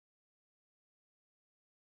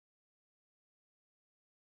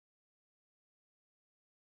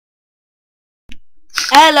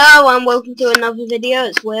Hello and welcome to another video.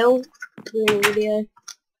 It's Will doing a video.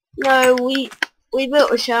 No, we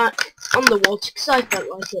built a shack on the water because I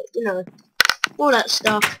felt like it, you know, all that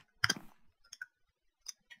stuff.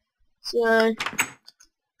 So I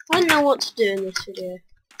don't know what to do in this video.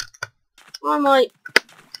 I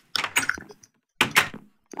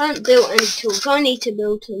haven't built any tools. I need to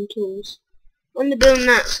build some tools. I'm gonna build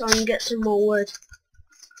that so I can get some more wood.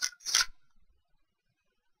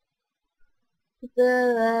 If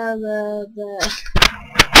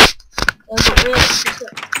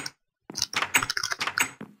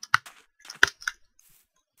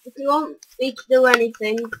you want me to do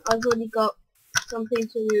anything, I've already got something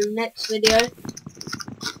to do in the next video.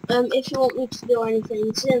 If you want me to do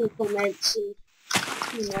anything, say in the comments and,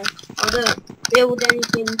 you know, I don't build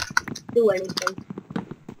anything, do anything.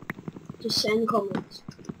 Just say in the comments.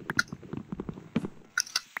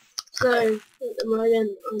 So, at the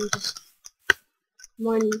moment, I'm just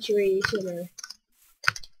mining trees, you know.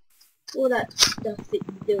 All that stuff that you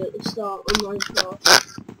do at the start on Minecraft.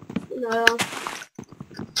 You know,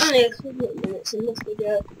 only a couple of minutes in this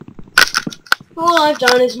video. All I've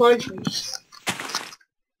done is mine trees.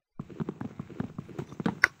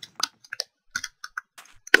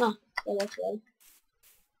 Ah, there we go.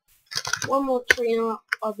 One more tree and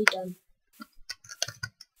I'll be done.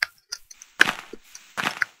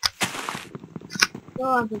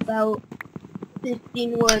 I have about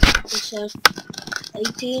 15 wood, so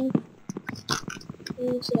 18.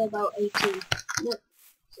 I'll say about 18. No,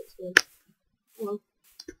 16. Well,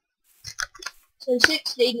 so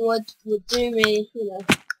 16 would do me, you know.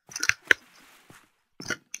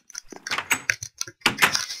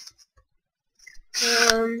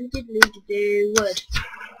 Did need to do wood.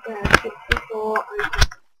 Before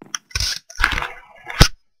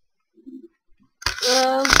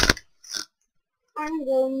I'm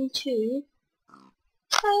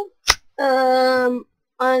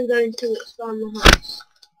going to expand the house.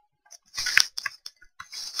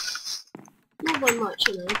 Not by much,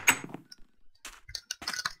 you know.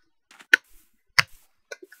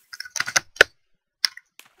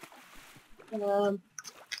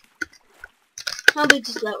 How big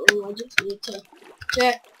is that room? I just need to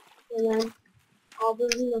check, and then I'll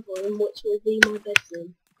build another room, which will be my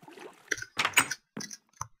bedroom.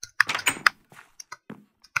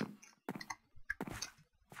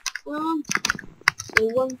 So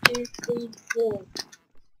 1, 2, 3, 4.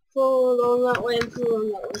 4 along that way and 4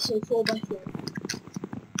 along that way, so 4 by 4.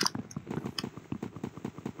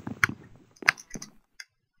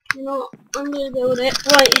 You know what? I'm gonna build it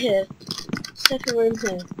right here. Second room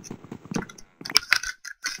here.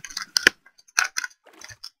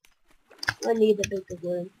 I need a bigger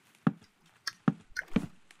room.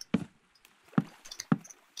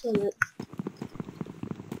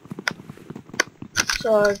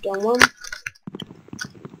 So I've done one.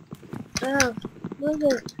 Ah, move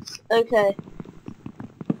it. Okay.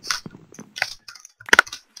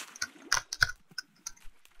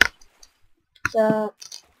 So,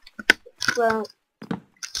 well,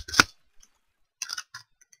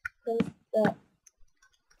 that.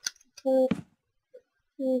 2,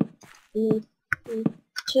 2,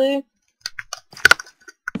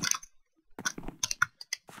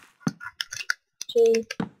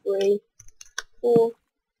 3, 4,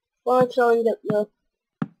 5 times up the,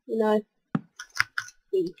 you know,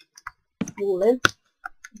 the wall in.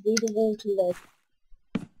 Do the wall to live.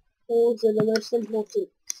 Walls are the most important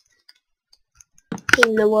thing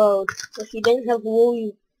in the world. If you didn't have a wall,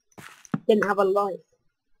 you didn't have a life.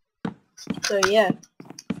 So yeah,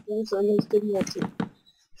 walls are the most important.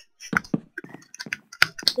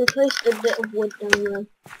 So I placed a bit of wood down there. I'm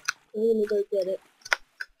gonna go get it.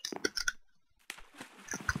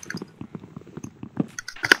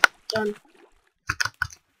 Done.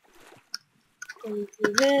 Going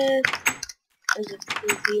through here. As it's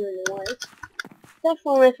easier in a way.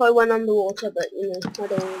 Definitely if I went underwater, but you know, I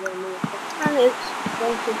don't want to go underwater. And it's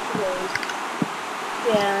going to raise.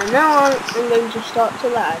 Yeah, now I'm going to start to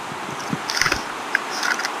lag.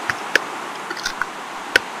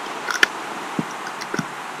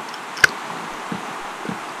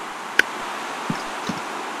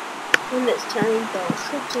 And it's turning dark,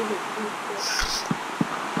 which isn't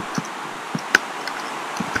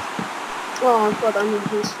oh god, I'm in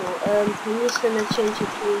peaceful. I'm just gonna change it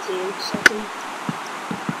to easy in a second.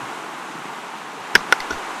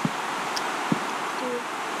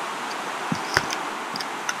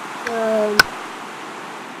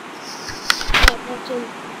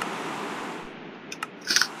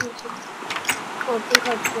 I think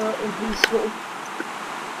I've got in peaceful.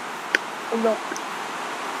 I'm not.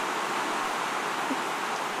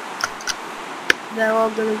 there are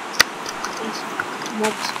gonna be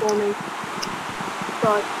mobs spawning.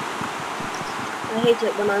 God, I hate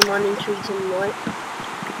it when I'm running trees in the night.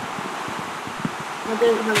 I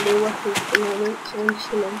don't have any weapons at the moment, so I'm just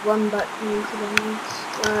gonna run back into the house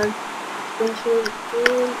and I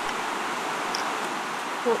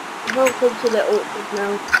can't come to the orchard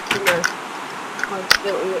now, you know. I've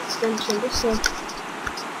built an extension just so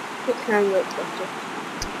it can look better.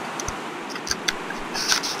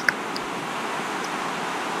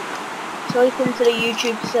 Type into the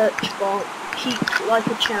YouTube search bar, cheat like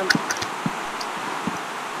a champ.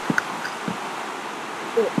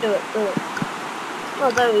 Do it, do it, do it. Oh,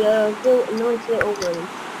 there we go, I've built a nice little room.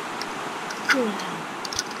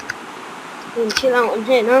 I'm gonna chill out on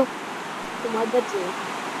here now, in my bedroom.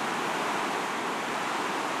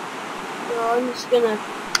 So I'm just gonna,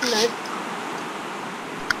 you know,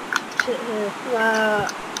 sit here.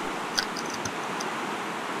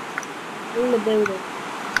 In the building.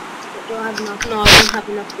 But do I have enough? No, I don't have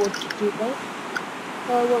enough wood to do that.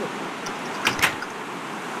 So I won't.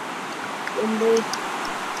 Indeed.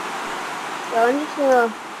 So I'm just gonna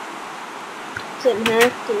sit in here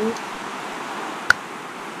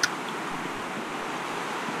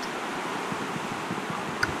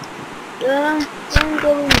and I'm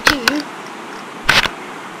going to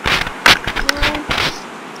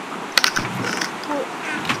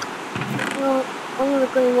well, I'm gonna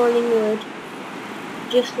go mining wood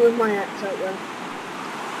just with my axe out there.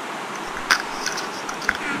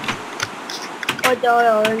 If I die,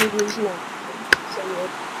 I'll only lose an axe. So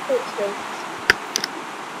wood. But still.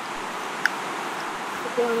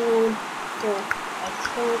 Going for axe.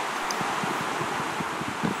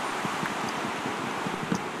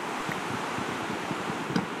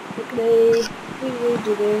 Okay, we will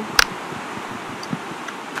do it.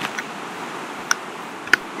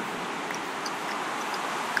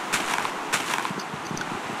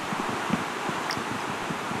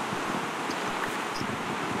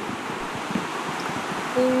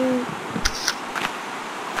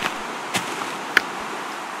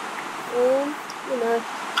 You know,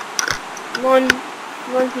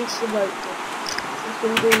 one piece of oak. I've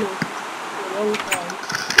been doing it for a long time.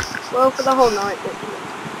 Well, for the whole night, literally.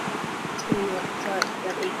 So I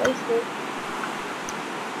accidentally placed it.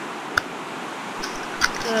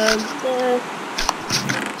 There.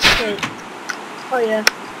 Okay. Oh yeah.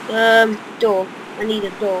 Door. I need a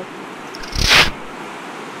door.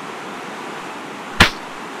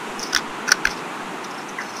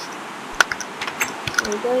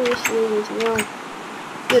 There we go, this room is now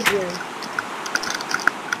good room.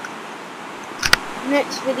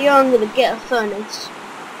 Next video I'm gonna get a furnace.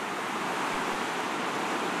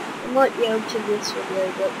 I might be able to this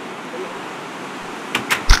video, but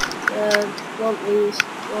want these 1,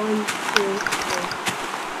 2, 3.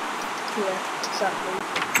 Yeah, exactly.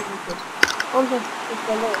 On here, it's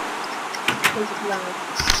a lot. Because it's loud.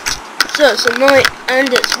 So it's a night and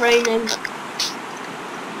it's raining.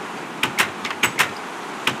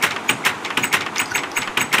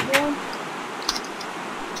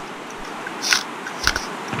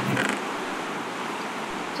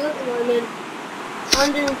 So at the moment,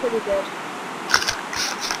 I'm doing pretty good.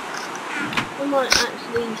 I might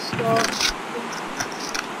actually start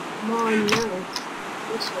mine now.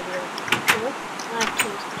 This video. Well, I have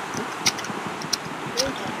changed it.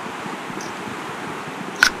 Okay.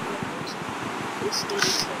 This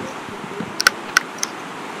is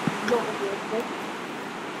not a good thing.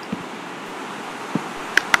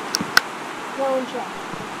 Well on track.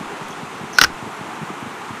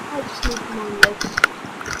 I just need to mine this.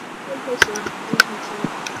 So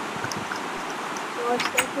I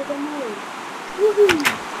started a mine. Woohoo!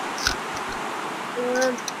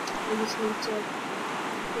 I just need to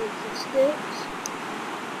make some sticks.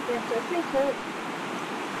 Get a pickaxe.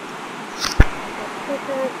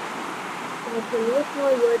 And I can lift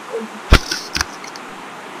my wood into this.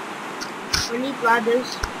 I need ladders.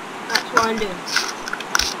 That's what I'm doing.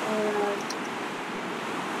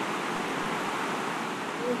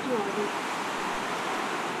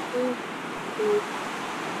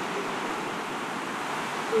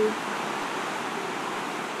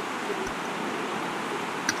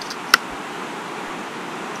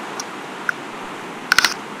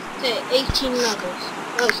 Okay, 18 ladders.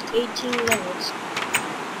 That's 18 layers.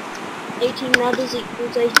 18 ladders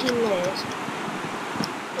equals 18 layers.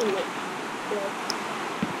 Isn't it? Yeah.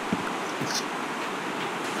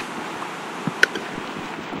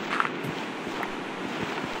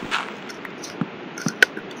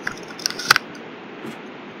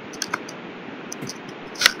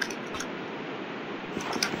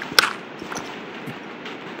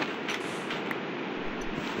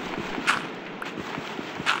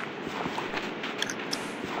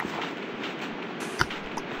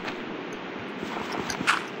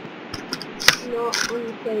 not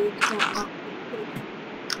unfair, it's not up.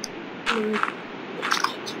 No.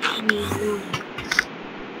 No.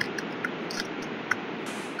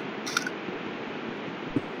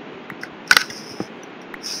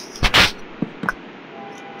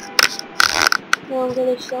 Now I'm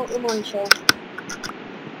gonna start the mine shaft.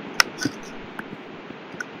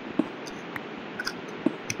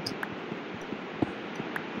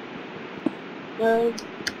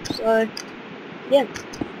 So yeah.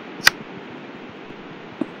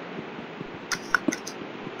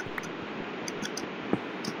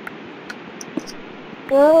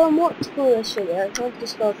 What to call this video? I've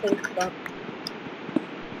just got to think about.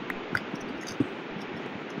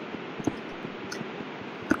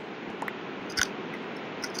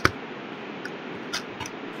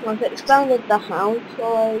 I've expanded the house, so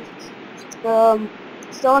I've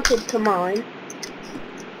started to mine.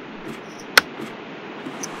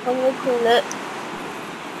 I'm going to call it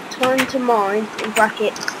time to mine, in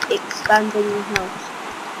brackets, expanding the house.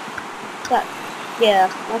 Yeah,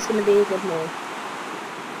 that's going to be a good name.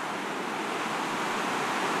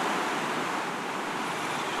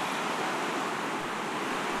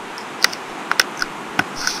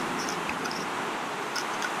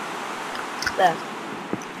 There.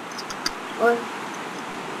 Well,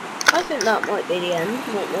 I think that might be the end,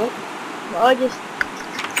 might not. But I just,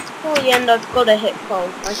 for the end I've got to hit coal,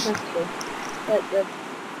 I have to. Like the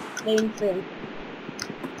main thing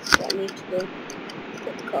that I need to do.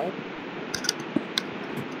 Hit coal.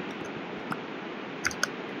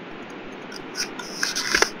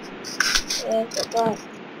 Yeah, got that.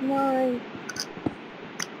 Mine.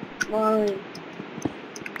 Mine.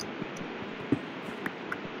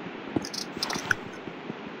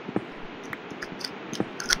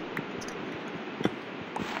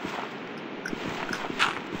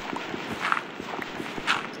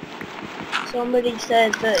 Somebody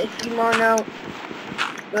said that if you mine out,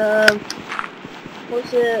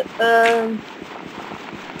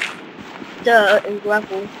 dirt and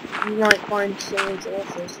gravel, you might find some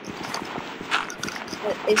resources.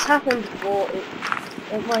 It's happened before,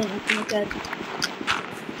 it might happen again.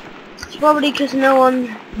 It's probably because no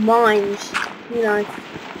one mines, you know,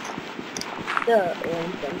 dirt or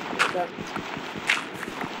anything like that.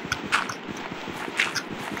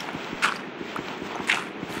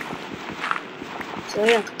 So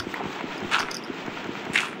yeah.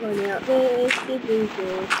 Running out this, good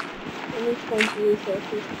resource. I need to find some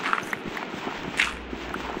resources.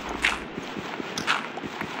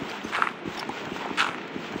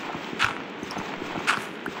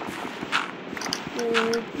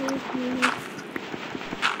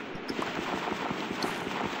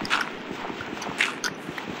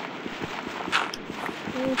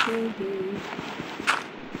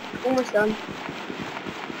 Almost done.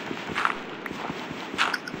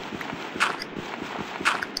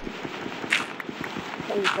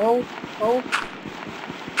 Any coal? Coal?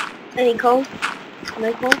 Any coal?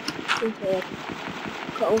 No coal? Okay.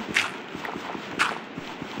 Coal.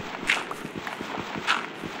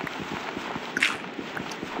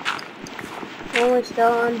 Almost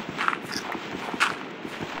done.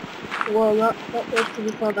 Well, that goes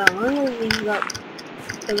pretty far down. I'm going to leave that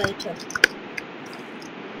for later.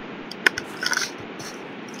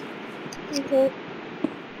 Okay.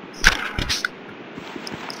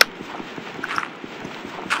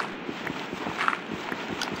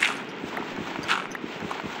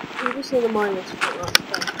 I'm just going to mine this for that.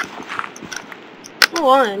 Oh,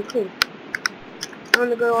 iron, cool. I'm going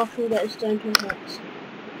to go off and get a stone pickaxe.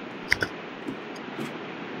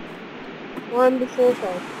 One before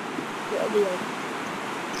coal. That'll be it.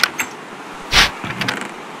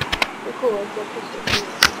 Oh, cool, I've got this.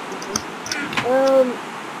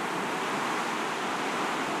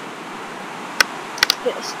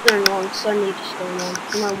 Get a stone one, because I need a stone one.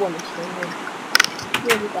 And I want a stone one.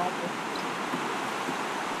 Really badly.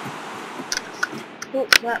 Not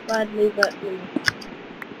that badly, but you know.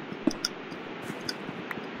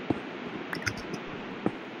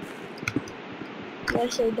 Why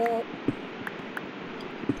so dark?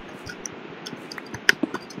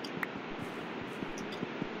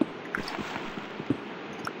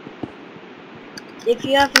 If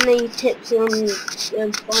you have any tips on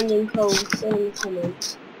finding coal, say in the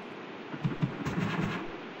comments.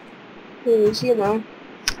 Because, you know,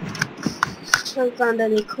 I haven't found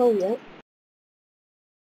any coal yet.